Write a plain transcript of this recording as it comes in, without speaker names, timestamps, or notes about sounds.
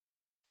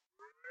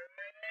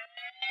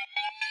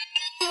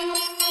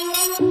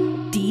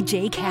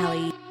DJ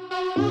Caly.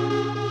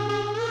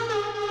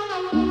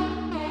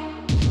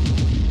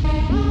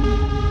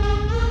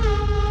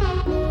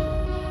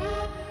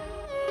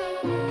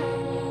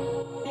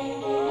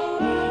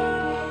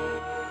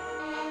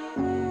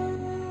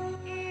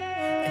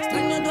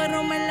 Extraño tu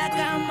aroma en la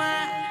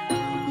cama,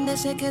 de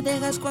ese que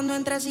dejas cuando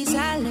entras y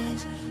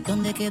sales.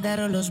 ¿Dónde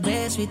quedaron los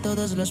besos y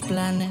todos los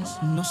planes?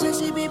 No sé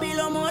si vivir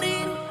o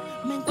morir.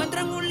 Me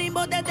encuentro en un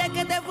limbo desde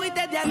que te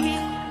fuiste de aquí.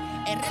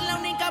 Eres la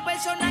única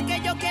persona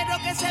que yo quiero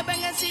que se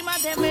ven encima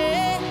de mí.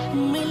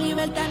 Mi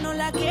libertad no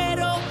la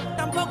quiero,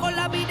 tampoco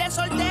la vida de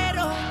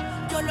soltero.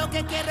 Yo lo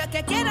que quiero es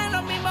que quieran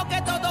lo mismo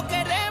que todos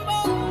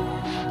queremos.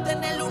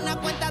 Tener una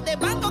cuenta de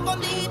banco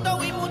con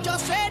dígitos y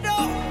muchos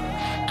ceros.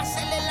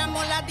 Hacerle el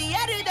amor a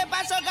diario y de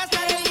paso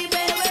gastar el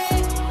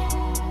bebé.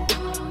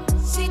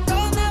 Si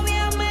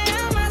todavía me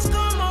amas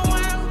como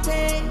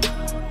antes,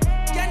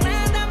 ya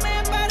nada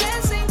me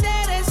parece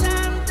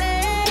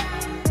interesante.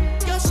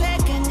 Yo sé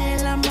que en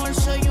el amor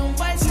soy un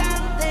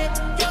farsante.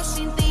 Yo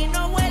sin ti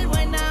no vuelvo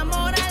a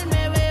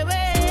enamorarme,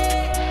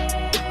 bebé.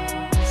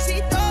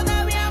 Si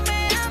todavía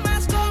me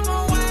amas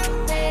como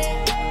antes,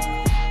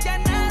 ya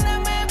nada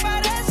me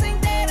parece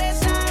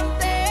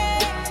interesante.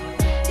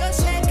 Yo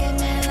sé que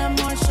en el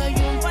amor soy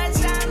un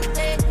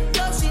farsante.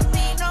 Yo sin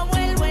ti no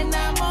vuelvo a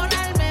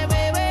enamorarme,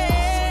 bebé.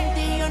 Sin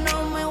ti yo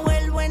no me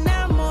vuelvo a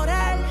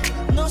enamorar.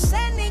 No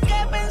sé ni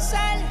qué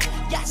pensar.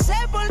 Ya sé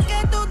por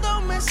qué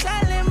todo me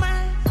sale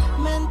mal.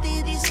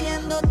 Mentí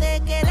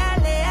diciéndote que era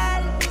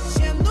leal,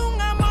 siendo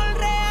un amor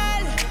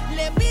real.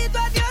 Le pido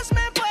a Dios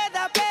me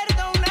pueda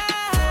perdonar.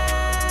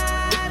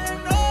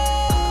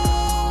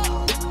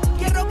 No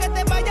quiero que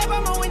te vayas,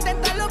 vamos a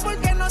intentarlo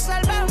porque no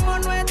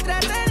salvamos nuestra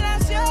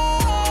relación.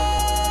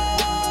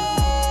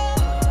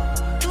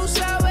 Tú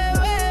sabes,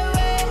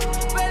 bebé,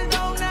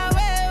 perdona,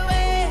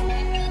 bebé.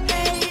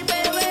 Hey,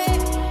 bebé,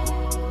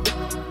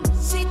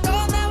 si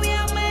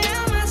todavía me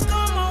amas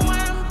como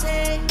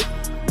antes,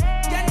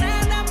 ya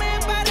nada me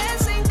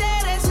parece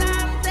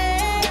interesante.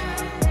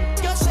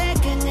 Yo sé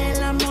que en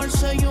el amor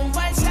soy un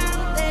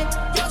farsante.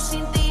 Yo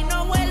sin ti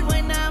no vuelvo a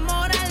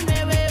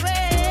enamorarme,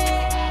 bebé.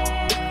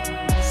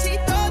 Si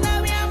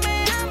todavía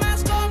me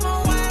amas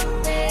como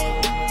antes,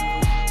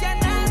 ya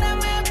nada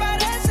me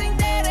parece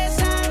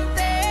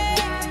interesante.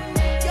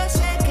 Yo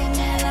sé que en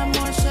el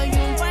amor soy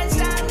un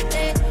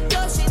farsante.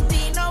 Yo sin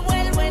ti no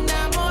vuelvo a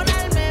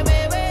enamorarme,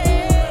 bebé.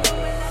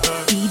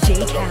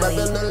 DJ Caly.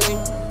 Bebiendo el link,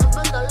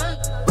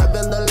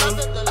 bebiendo el link.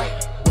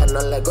 Ya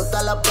no le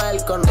gusta la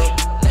pelco, no.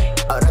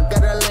 Ahora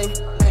quiere el link.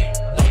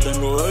 La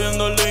tengo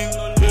bebiendo el link,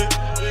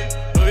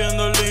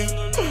 bebiendo el link.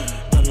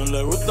 Ya no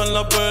le gustan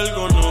las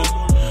pelco, no.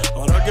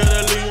 Ahora quiere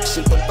el link.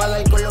 Si te paga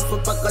el culo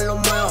fue pa' que lo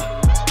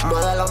mueva.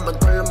 Modélame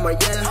con los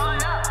mayores.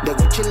 De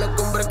Gucci le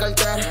compré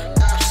cartera.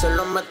 Se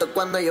lo meto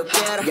cuando yo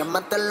quiera.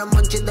 Llámate los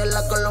monchis de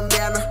la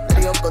colombiana.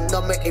 Río con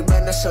Dome y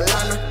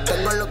venezolana.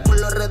 Tengo los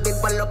culos ready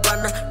pa' los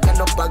panas. Que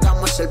no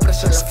pagamos el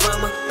precio de la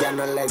fama. Ya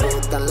no le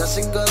gustan las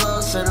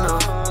 512, no.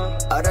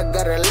 Ahora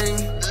quiere el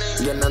link.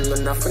 Llenando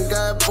una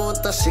finca de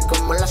putas, así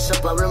como la hace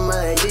Pablo en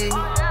Medellín.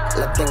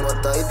 La tengo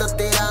todita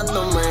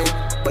tirándome,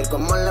 por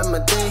cómo le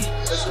metí.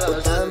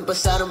 Ustedes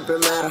empezaron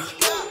primero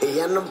y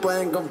ya no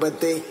pueden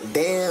competir.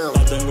 Damn.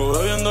 La tengo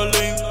bebiendo el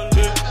link,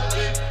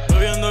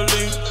 bebiendo el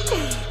link.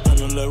 Ya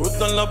no le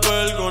gustan las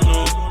pelco,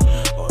 no.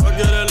 Ahora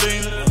quiere el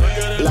link,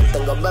 La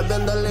tengo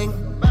bebiendo el link,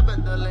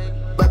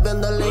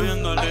 bebiendo el link.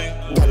 bebiendo el link.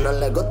 Ya no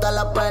le gusta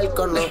la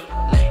pelco, no.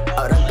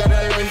 Ahora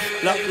quiere el link.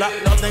 La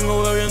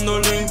tengo bebiendo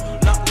link,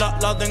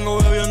 la tengo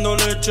bebiendo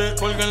leche,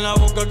 porque en la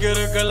boca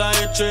quiere que la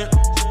eche.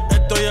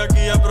 Estoy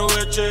aquí,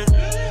 aproveche.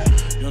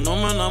 Yo no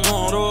me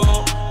enamoro,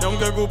 y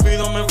aunque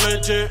Cupido me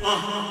fleche,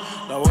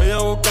 la voy a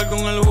buscar con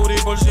el booty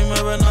por si me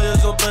ve nadie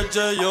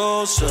sospeche.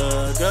 Yo sé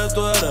que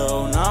tú eres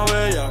una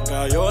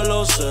bellaca, yo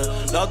lo sé.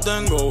 La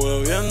tengo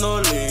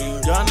bebiendo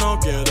link, ya no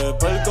quiere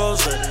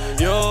percocet.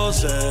 Yo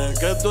sé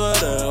que tú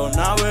eres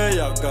una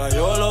bellaca,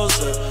 yo lo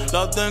sé.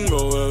 La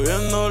tengo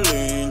bebiendo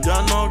link,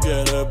 ya no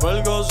quiere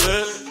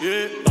percocet.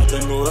 La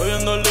tengo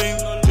bebiendo link,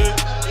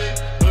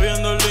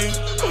 bebiendo link.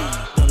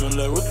 Ya no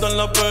le gustan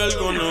las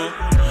pelco,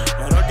 no.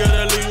 Ahora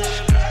quiere link.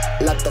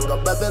 La tengo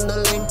bebiendo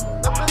el link,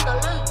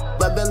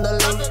 bebiendo el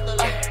link.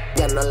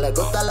 Ya no le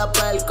gusta la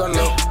pelco,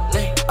 no.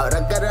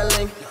 Ahora quiere el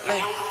link.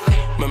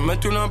 Me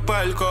metí una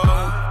pelco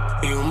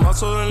y un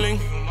vaso de lean.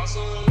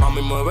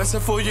 Mami, mueve ese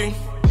fullín.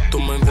 Tú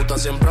me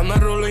gustas siempre andar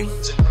rolling.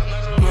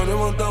 Me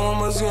levantaba,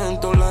 me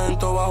siento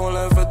lento bajo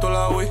el efecto de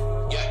la Wii.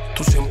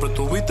 Tú siempre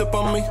estuviste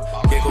pa' mí.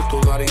 Llego a tu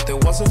hogar y te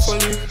voy a hacer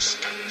feliz.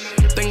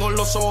 Tengo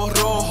los ojos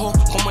rojos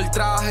como el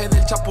traje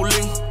del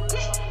Chapulín.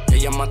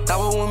 Ella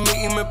mataba en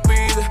mí y me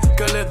pide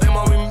que le dé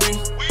más bim bim.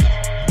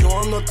 Yo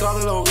ando atrás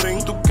de los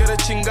green. Tú quieres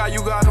chingar,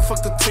 you gotta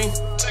fuck the team.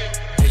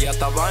 Ella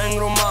estaba en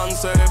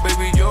romance,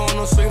 baby, yo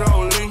no soy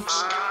Raulín.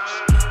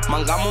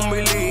 Mangamos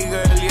mi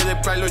liga, el día de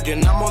play lo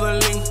llenamos de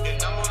link.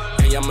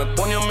 Ella me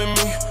pone a mí,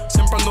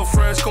 siempre ando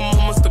fresh como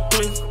Mr.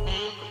 Clean.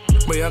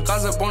 Voy acá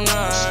se pone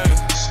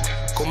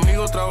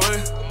conmigo otra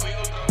vez.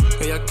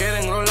 Ella quiere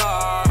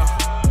enrolar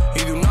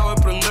y de una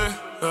vez prender.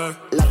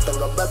 La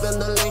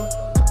bebiendo lean,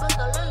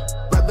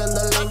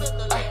 bebiendo lean.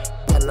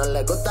 Ya no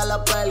le gusta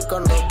la pelco,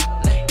 no.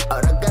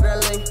 Ahora quiere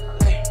lean.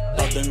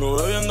 La tengo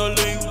bebiendo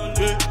lean,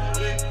 yeah,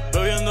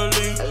 bebiendo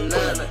lean.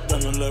 Ya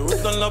no le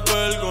gustan la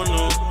pelco,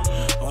 no.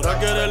 Ahora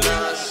quiere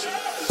lean.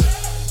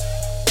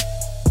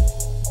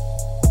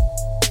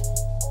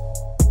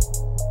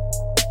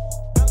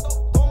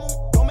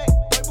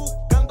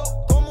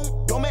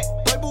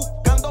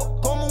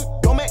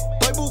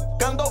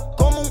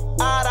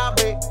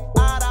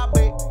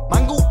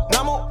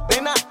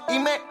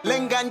 Le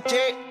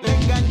enganché.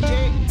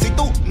 Si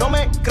tú no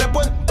me crees,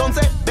 pues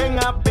entonces ven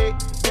a ver.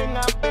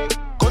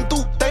 Con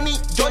tu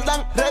tenis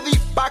Jordan ready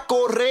pa'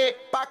 correr,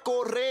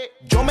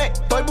 Yo me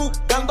estoy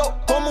buscando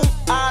como un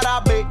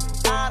árabe.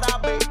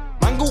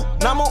 Mango,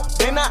 una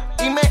morena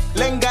y me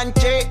le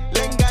enganché.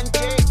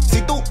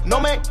 Si tú no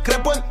me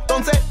crees, pues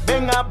entonces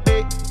ven a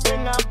ver.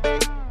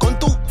 Con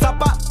tu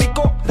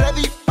zapatico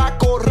ready pa'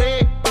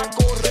 correr.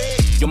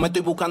 Yo me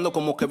estoy buscando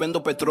como que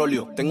vendo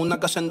petróleo. Tengo una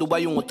casa en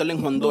Dubái, un hotel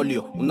en Juan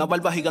Dolio. Una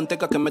barba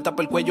giganteca que me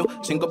tapa el cuello.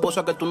 5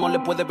 esposas que tú no le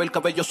puedes ver el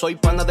cabello. Soy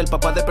pana del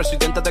papá del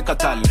presidente de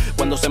Qatar.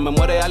 Cuando se me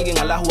muere alguien,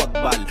 Allahu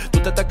Akbar.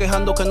 Tú te estás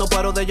quejando que no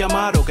paro de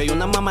llamar. O que hay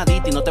una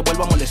mamadita y no te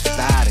vuelvo a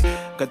molestar.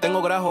 Que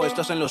tengo grajo,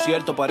 estás en lo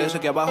cierto. Parece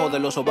que abajo de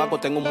los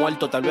sobacos tengo un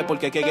muerto. Tal vez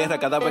porque aquí hay guerra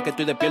cada vez que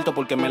estoy despierto.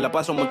 Porque me la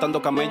paso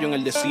montando camello en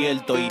el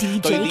desierto. Y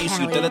estoy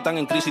dizzy, ustedes están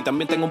en crisis.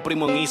 También tengo un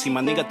primo en Easy,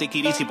 maniga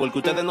tiquirisi. Porque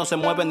ustedes no se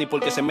mueven ni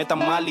porque se metan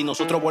mal. Y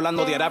nosotros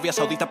volando de Arabia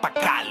Saudita pa'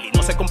 Cali.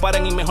 No se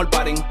comparen y mejor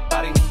paren.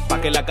 Pa'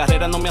 que la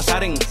carrera no me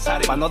azaren.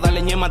 Pa' no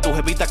darle ñema a tu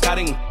jevita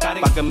Karen.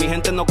 Pa' que mi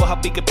gente no coja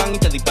pique pan y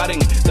te disparen.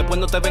 Después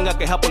no te venga a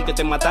quejar porque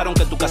te mataron.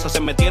 Que tu casa se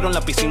metieron,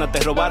 la piscina te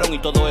robaron. Y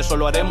todo eso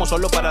lo haremos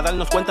solo para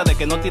darnos cuenta de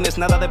que no tienes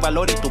nada de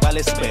valor y tú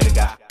vales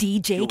verga.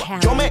 DJ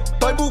Caly. Yo me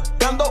estoy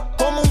buscando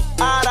como un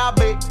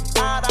árabe.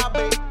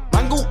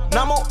 Mango,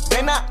 una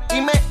morena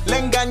y me le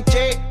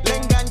enganché.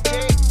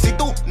 Si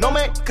tú no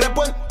me crees,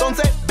 pues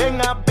entonces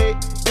ven a ver.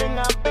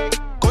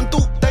 Con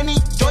tu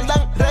tenis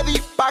Jordan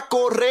ready pa'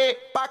 correr.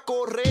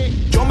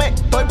 Yo me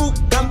estoy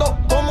buscando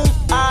como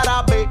un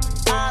árabe.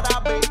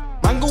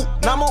 Mango,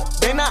 una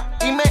morena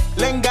y me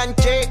le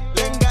enganché.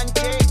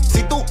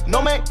 Si tú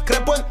no me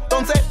crees, pues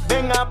entonces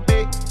ven a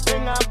ver.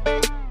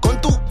 Con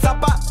tu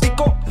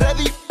zapatico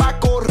ready pa'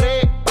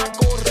 correr.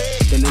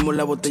 Tenemos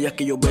las botellas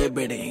que yo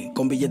beberé.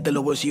 Con billetes en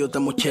los bolsillos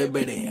estamos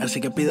chéveres.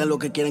 Así que pidan lo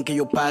que quieran que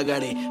yo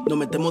pagaré. Nos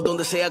metemos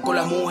donde sea con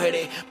las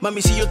mujeres.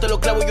 Mami, si yo te lo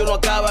clavo yo no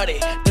acabaré.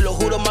 Te lo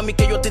juro, mami,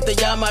 que yo a ti te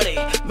llamaré.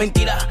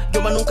 Mentira,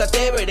 yo más nunca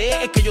te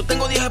veré. Es que yo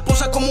tengo 10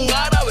 esposas como un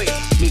árabe.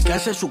 Mi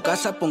casa es su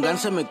casa,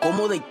 pónganseme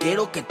cómoda. Y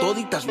quiero que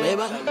toditas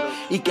beban.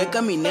 Y que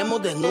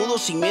caminemos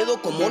desnudos sin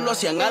miedo como lo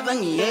hacían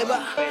Adán y Eva.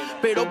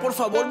 Pero por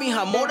favor, mis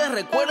amores,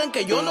 recuerden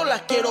que yo no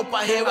las quiero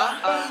pa' jeva.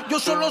 Yo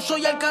solo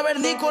soy el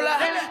cavernícola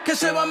que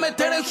se va a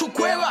meter en su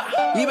cueva.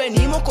 Y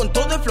venimos con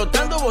todo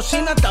explotando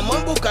bocina. Estamos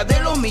en busca de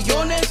los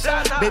millones.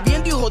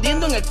 Bebiendo y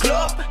jodiendo en el club.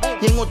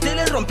 Y en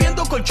hoteles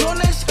rompiendo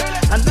colchones.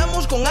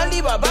 Andamos con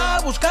Alibaba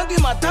buscando y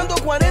matando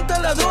 40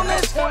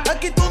 ladrones.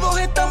 Aquí todos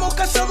estamos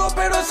casados,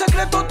 pero en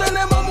secreto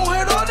tenemos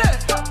mujerones.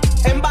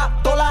 En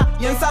batola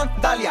y en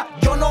sandalia.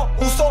 Yo no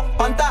uso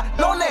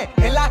pantalones.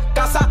 En la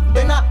casa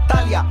de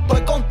Natalia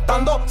estoy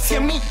contando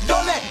 100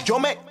 millones. Yo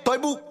me estoy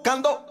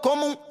buscando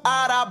como un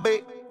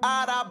árabe.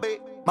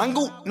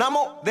 Mango, una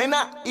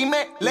morena y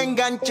me le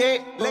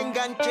enganché.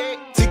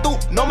 Si tú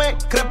no me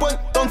crees, pues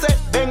entonces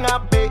ven a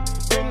ver.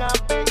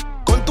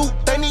 Con tu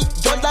tenis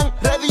Jordan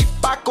ready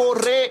pa'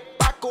 correr.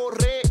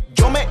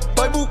 Yo me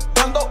estoy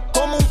buscando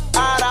como un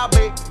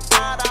árabe.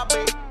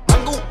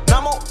 Mango,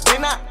 una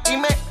morena y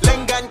me le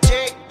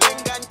enganché.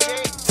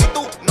 Si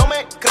tú no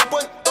me crees,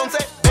 pues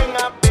entonces ven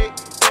a ver.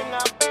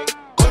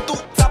 Con tu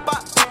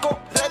zapatico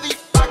ready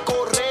pa'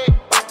 correr.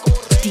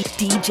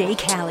 DJ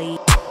Caly.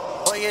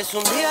 Hoy es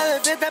un día de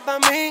fiesta pa'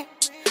 mí.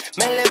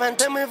 Me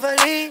levanté muy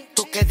feliz.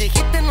 Tú que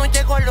dijiste no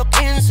llego a los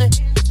 15.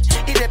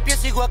 Y de pie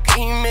sigo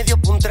aquí, me dio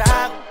un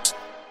trago.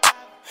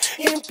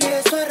 Y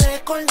empiezo a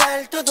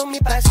recordar todo mi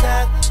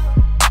pasado.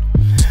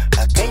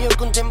 Aquellos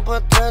que un tiempo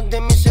atrás de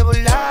mí se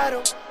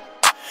volaron.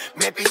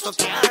 Me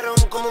pisotearon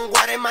como un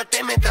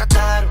guaremate me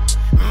trataron.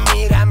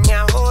 Mírame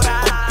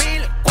ahora. Con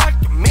pila,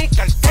 cuarto en mi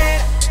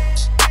cartera.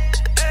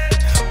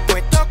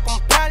 Puedo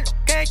comprar lo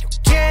que yo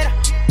quiera.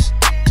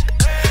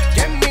 Y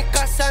en mi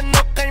casa no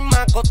cae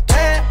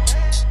macotera.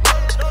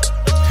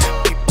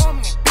 Vivo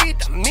mi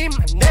vida a mi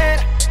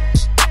manera.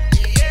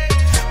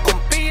 Con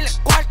pila,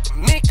 cuarto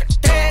en mi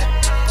cartera.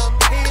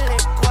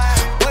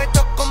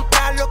 Puedo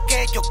comprar lo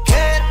que yo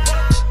quiera.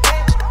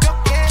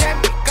 Y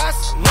en mi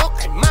casa no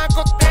cae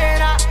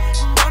macotera.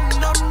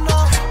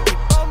 No.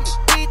 Vivo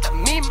mi vida a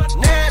mi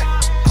manera.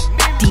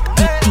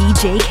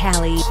 DJ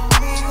Caly.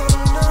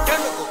 Yo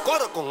no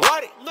coro con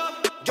Wari.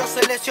 Yo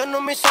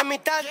selecciono mis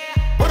amistades.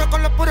 Puro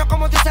con lo puro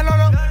como dice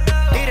Lolo.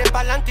 Tire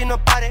pa'lante y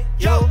no pare.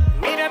 Yo,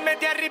 mírame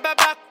de arriba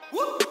abajo.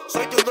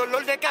 Soy tu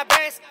dolor de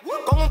cabeza.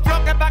 Con un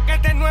flow que pa' que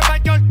de Nueva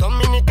York.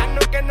 Dominicano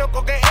que no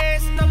coge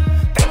eso.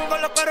 Tengo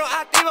tengo los coros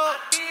activos.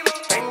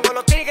 Tengo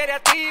los tigres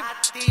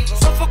activos.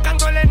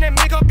 Sofocando al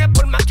enemigo que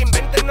por más que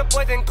inventen no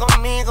pueden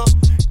conmigo.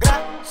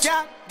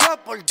 Gracias Dios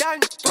por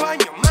darme otro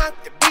año más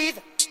de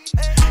vida.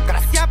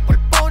 Gracias por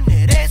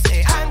poner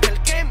ese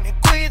ángel que me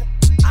cuida.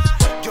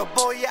 Yo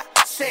voy a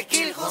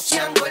seguir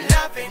joseando en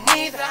la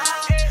avenida,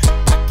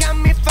 pa' que a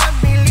mi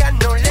familia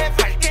no le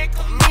falte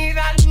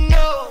comida,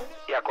 no.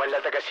 Y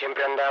acuérdate que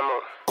siempre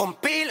andamos con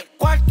pila,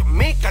 cuarto en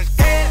mi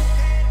cartera.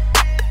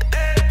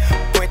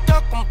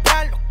 Puedo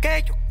comprar lo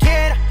que yo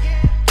quiera,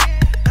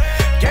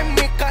 que en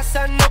mi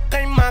casa no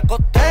cae más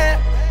gotera.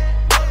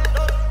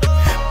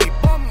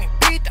 Vivo mi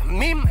vida a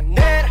mi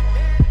manera,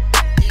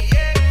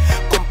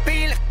 con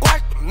pila,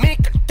 cuarto en mi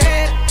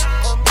cartera.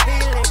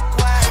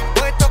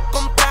 Puedo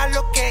comprar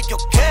lo que yo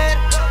quiera,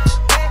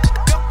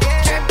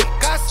 que en mi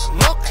casa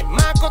no cae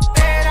más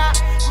gotera.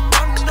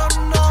 No,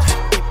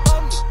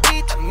 vivo mi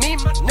vida a mi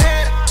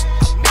manera,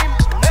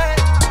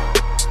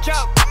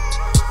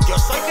 Yo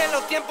soy de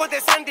los tiempos de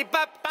Sandy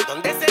Pap,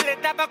 donde se le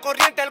daba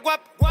corriente al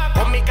guap.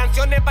 Con mis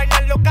canciones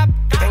bailan los cap.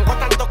 Tengo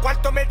tanto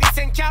cuarto, me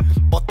dicen chap.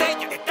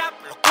 Botella de tap,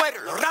 los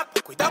cueros, los rap.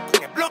 Cuidado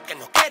con el bloque,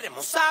 no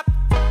queremos zap.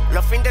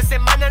 Los fines de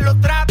semana en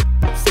los trap,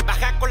 se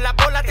baja con la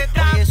bola de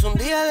trap. Hoy es un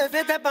día de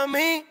fiesta pa'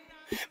 mí,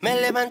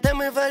 me levanté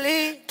muy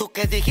feliz. Tú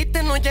que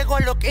dijiste no llego a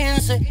los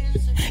 15,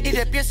 y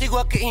de pie sigo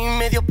aquí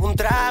medio pa' un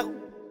trago.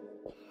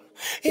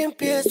 Y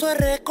empiezo a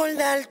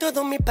recordar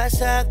todo mi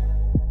pasado.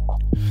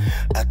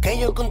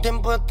 Aquello que un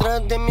tiempo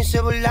atrás de mí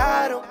se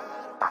volaron.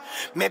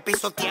 Me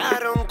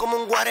pisotearon como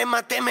un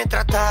guaremate me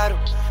trataron.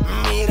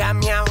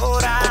 Mírame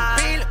ahora,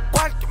 con pila,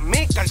 cuarto en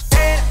mi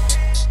cartera.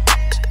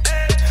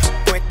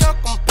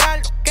 Puedo comprar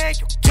lo que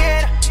yo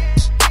quiera,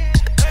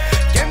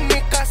 que en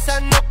mi casa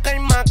no cae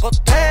más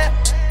gotera.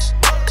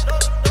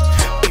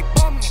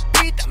 Vivo mi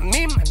vida a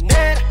mi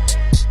manera,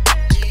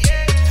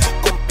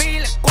 con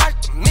pila,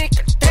 cuarto en mi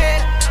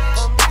cartera.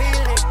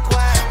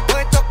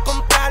 Puedo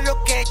comprar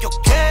lo que yo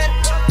quiera,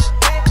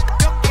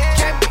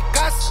 que en mi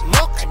casa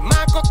no cae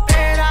más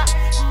gotera.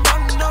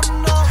 No,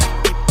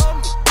 vivo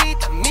mi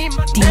vida a mi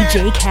manera.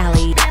 DJ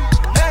Caly.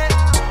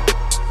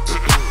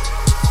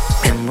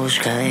 En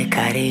busca de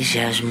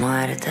caricias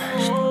muertas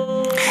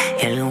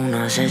y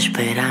algunas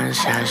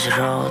esperanzas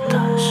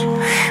rotas,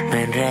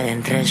 me enredé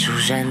entre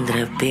sus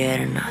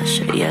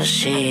entrepiernas y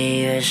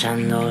así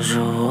besando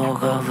su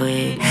boca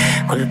fui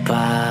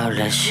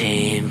culpable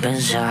sin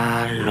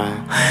pensarlo.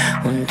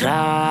 Un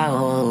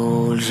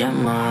trago dulce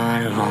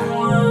amargo.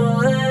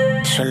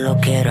 Solo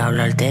quiero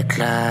hablarte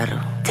claro,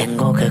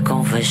 tengo que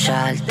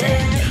confesarte.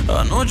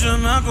 Anoche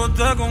me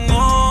acosté con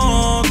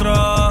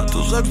otra,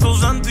 tu sexto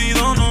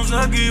sentido no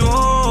se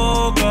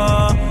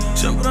equivoca.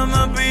 Siempre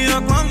me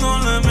pilla cuando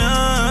le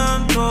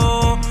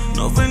miento.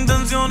 No fue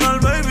intencional,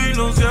 baby,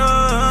 lo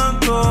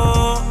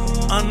siento.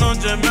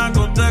 Anoche me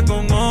acosté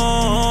con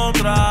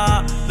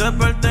otra,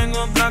 desperté en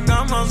otra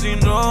cama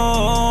sin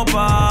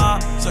ropa.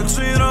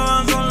 Sexo y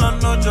drogas son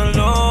las noches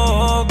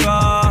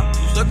locas.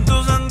 Tu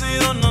sexto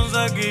sentido no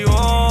se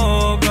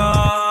equivoca.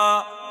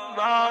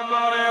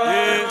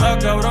 Está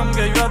cabrón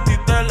que yo a ti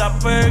te la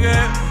pegue,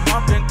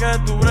 más bien que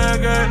tú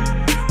bregues.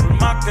 Por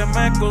más que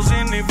me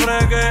cocine y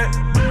fregue,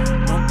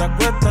 no te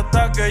acuestas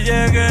hasta que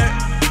llegue.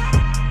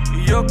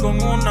 Y yo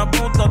con una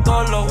puta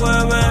todos los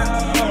jueves.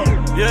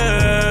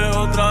 Yeah,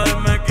 otra vez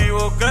me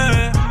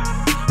equivoqué.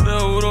 Te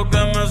juro que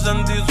me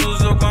sentí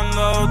sucio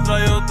cuando a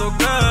otra yo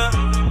toqué.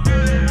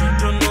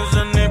 Yo no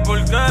sé ni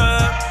por qué.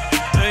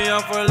 Ella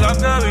fue la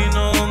que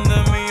vino donde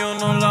mí, yo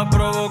no la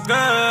provoqué.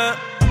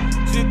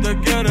 Si te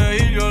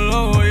quieres ir yo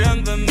lo voy a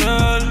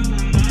entender.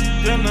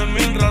 Tienes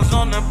 1000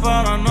 razones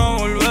para no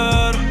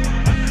volver.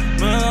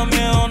 Me da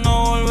miedo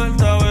no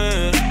volverte a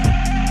ver.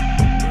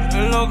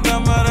 Es lo que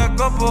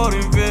merezco por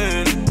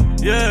infiel.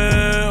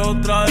 Yeah,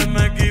 otra vez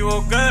me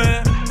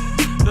equivoqué.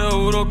 Te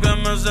juro que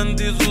me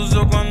sentí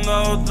sucio cuando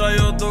a otra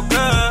yo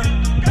toqué.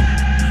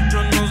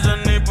 Yo no sé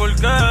ni por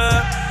qué.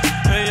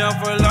 Ella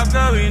fue la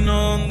que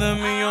vino donde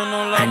mí, yo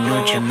no la provoqué.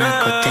 Anoche me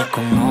acosté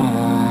con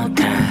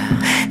otra,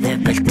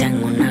 desperté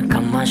en una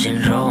cama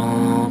sin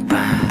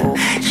ropa.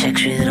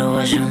 Sexo y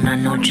drogas en una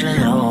noche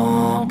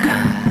loca.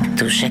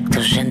 Tu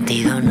sexto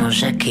sentido no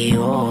se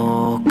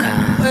equivoca.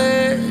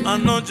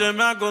 Anoche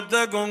me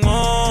acosté con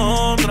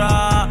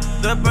otra,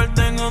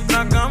 desperté en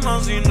otra cama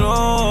sin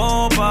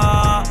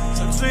ropa.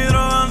 Sexo y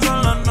drogas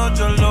son las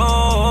noches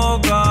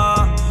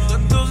locas. Tu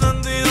sexto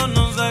sentido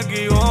no se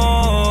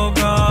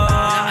equivoca.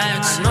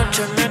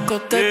 Anoche me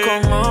acosté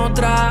con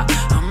otra,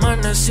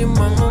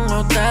 amanecimos en un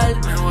hotel.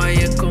 Me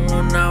guayé con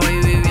una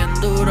baby bien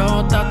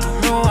durota. Tú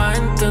no vas a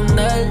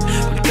entender,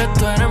 porque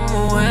tú eres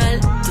mujer.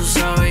 Tú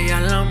sabes ya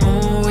la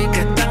movie que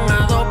están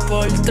a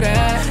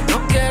 2x3.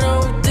 No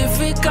quiero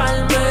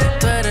justificarme,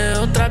 tú eres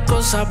otra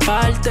cosa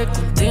aparte.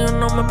 Contigo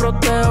no me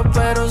protejo,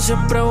 pero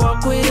siempre voy a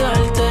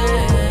cuidarte.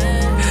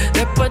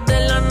 Después de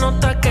la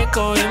nota que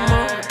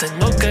cogimos,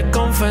 tengo que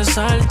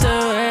confesarte,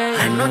 baby.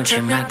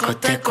 Anoche me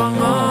acosté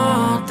con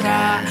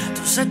otra.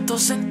 Tu sexto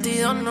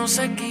sentido no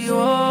se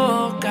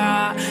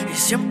equivoca. Y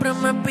siempre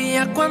me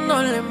pilla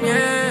cuando le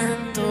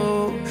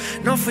miento.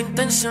 No fue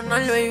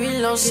intencional, baby,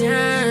 lo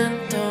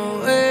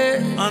siento.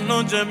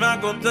 Anoche me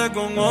acosté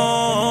con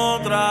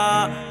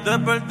otra.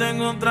 Desperté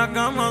en otra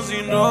cama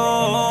sin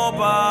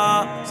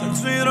ropa.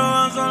 Sexo y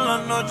drogas son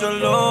las noches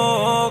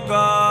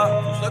locas.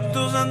 Tu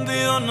sexto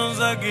sentido no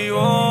se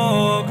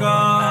equivoca.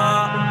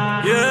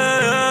 Yeah,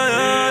 yeah,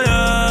 yeah,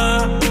 yeah.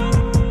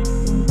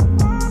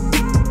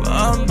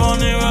 Bad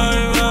Bunny,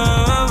 baby,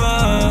 baby.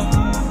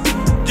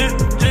 G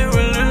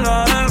Willy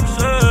la FC.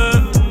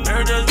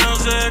 Verdes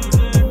music.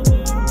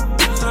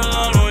 Esa es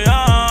la loya.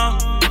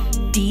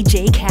 DJ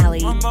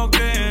Caly. Mambo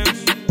Kings.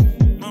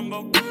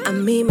 A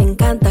mí me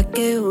encanta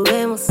que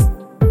juguemos.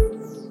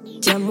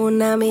 Llamo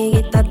una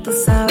amiguita, tú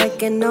sabes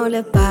que no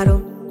le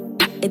paro.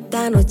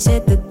 Esta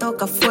noche te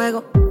toca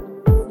fuego.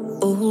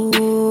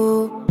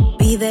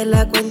 Pide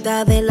la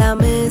cuenta de la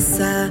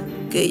mesa,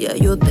 que ya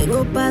yo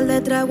tengo un par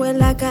de tragos en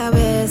la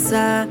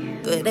cabeza.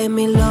 Tú eres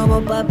mi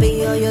lobo,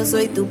 papi, yo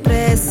soy tu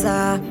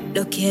presa.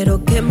 Yo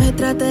quiero que me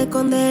trates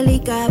con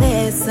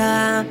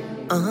delicadeza.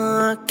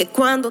 Que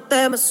cuando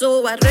te me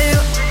suba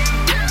arriba,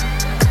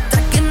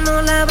 hasta que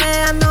no la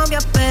vea no me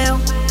apeo.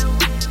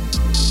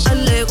 A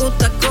él le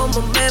gusta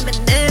como me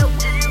meneo.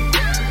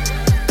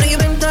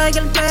 Reventa y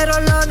el perro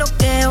lo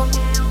noqueo.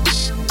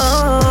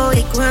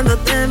 Y cuando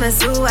te me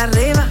suba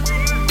arriba,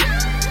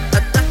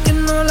 hasta que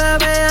no la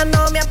vea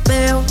no me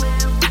apeo.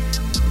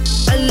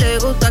 A él le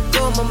gusta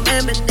como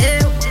me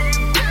meneo.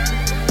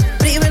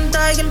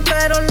 Reventa y el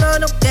perro lo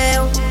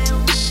noqueo.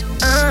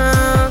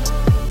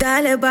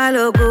 Dale pa'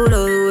 lo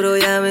culo duro,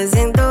 ya me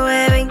siento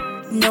baby.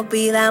 No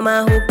pida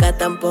más juca,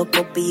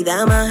 tampoco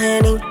pida más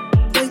Henny.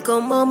 Estoy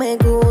como me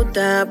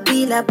gusta,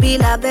 pila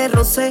de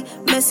rosé.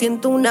 Me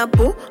siento una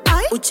pu,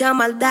 ay, mucha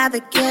maldad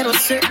quiero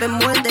ser. Me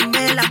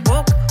muérdeme la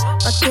boca,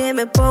 pa' que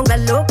me ponga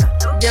loca.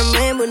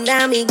 Llamemos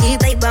una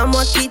amiguita y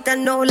vamos a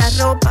quitarnos la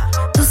ropa.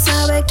 Tú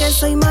sabes que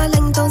soy mala,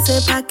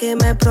 entonces pa' que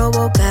me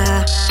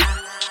provoca.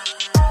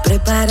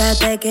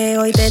 Prepárate que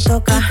hoy te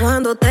toca. Y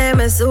cuando te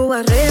me suba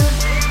arriba,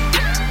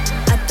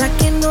 hasta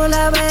que no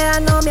la vea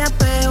no me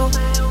apeo.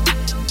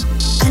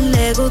 A él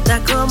le gusta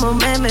como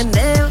me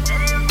meneo.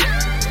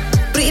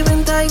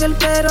 Priven Tiger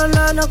pero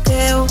lo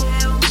noqueo.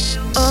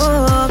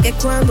 Que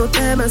cuando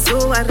te me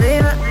suba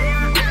arriba,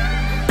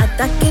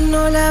 hasta que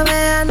no la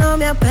vea no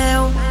me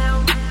apeo.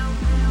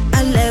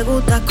 A él le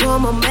gusta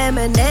como me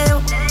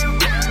meneo.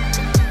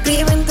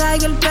 Priven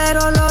Tiger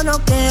pero lo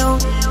noqueo.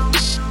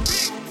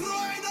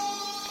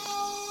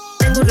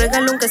 Tengo un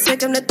regalo aunque sé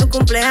que no es tu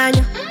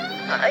cumpleaños.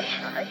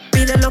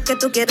 Pide lo que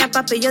tú quieras,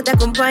 papi, yo te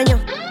acompaño.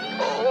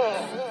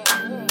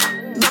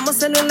 Vamos a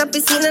hacerlo en la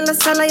piscina, en la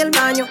sala y el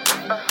baño.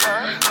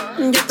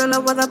 Yo te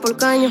lo voy a dar por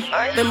caño.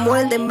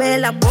 Muérdeme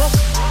la boca,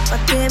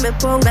 pa' que me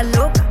ponga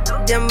loca.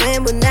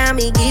 Llamemos una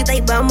amiguita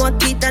y vamos a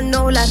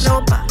quitarnos la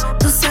ropa.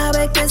 Tú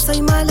sabes que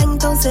soy mala,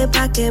 entonces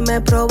pa' que me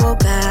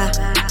provoca.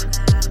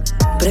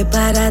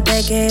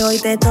 Prepárate que hoy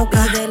te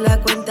toca. De la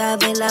cuenta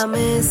de la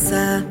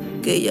mesa,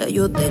 que ya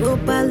yo tengo un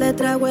par de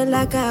tragos en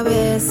la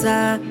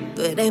cabeza.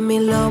 Tú eres mi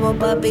lobo,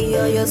 papi,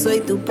 yo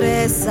soy tu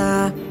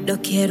presa.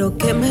 Yo quiero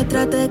que me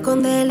trates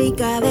con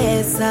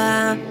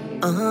delicadeza.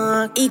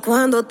 Y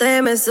cuando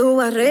te me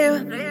suba arriba,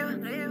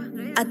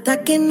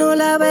 hasta que no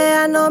la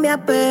vea no me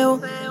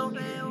apeo.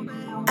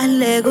 A él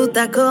le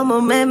gusta como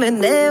me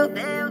meneo.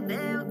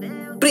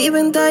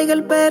 Priven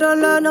Tiger pero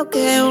lo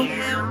noqueo.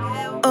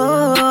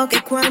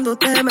 Que cuando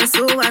te me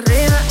suba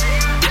arriba,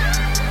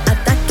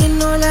 hasta que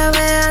no la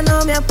vea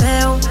no me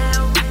apeo.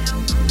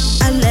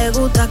 A él le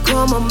gusta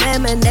como me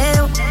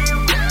meneo.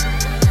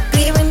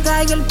 Priven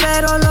Tiger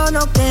pero lo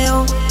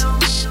noqueo.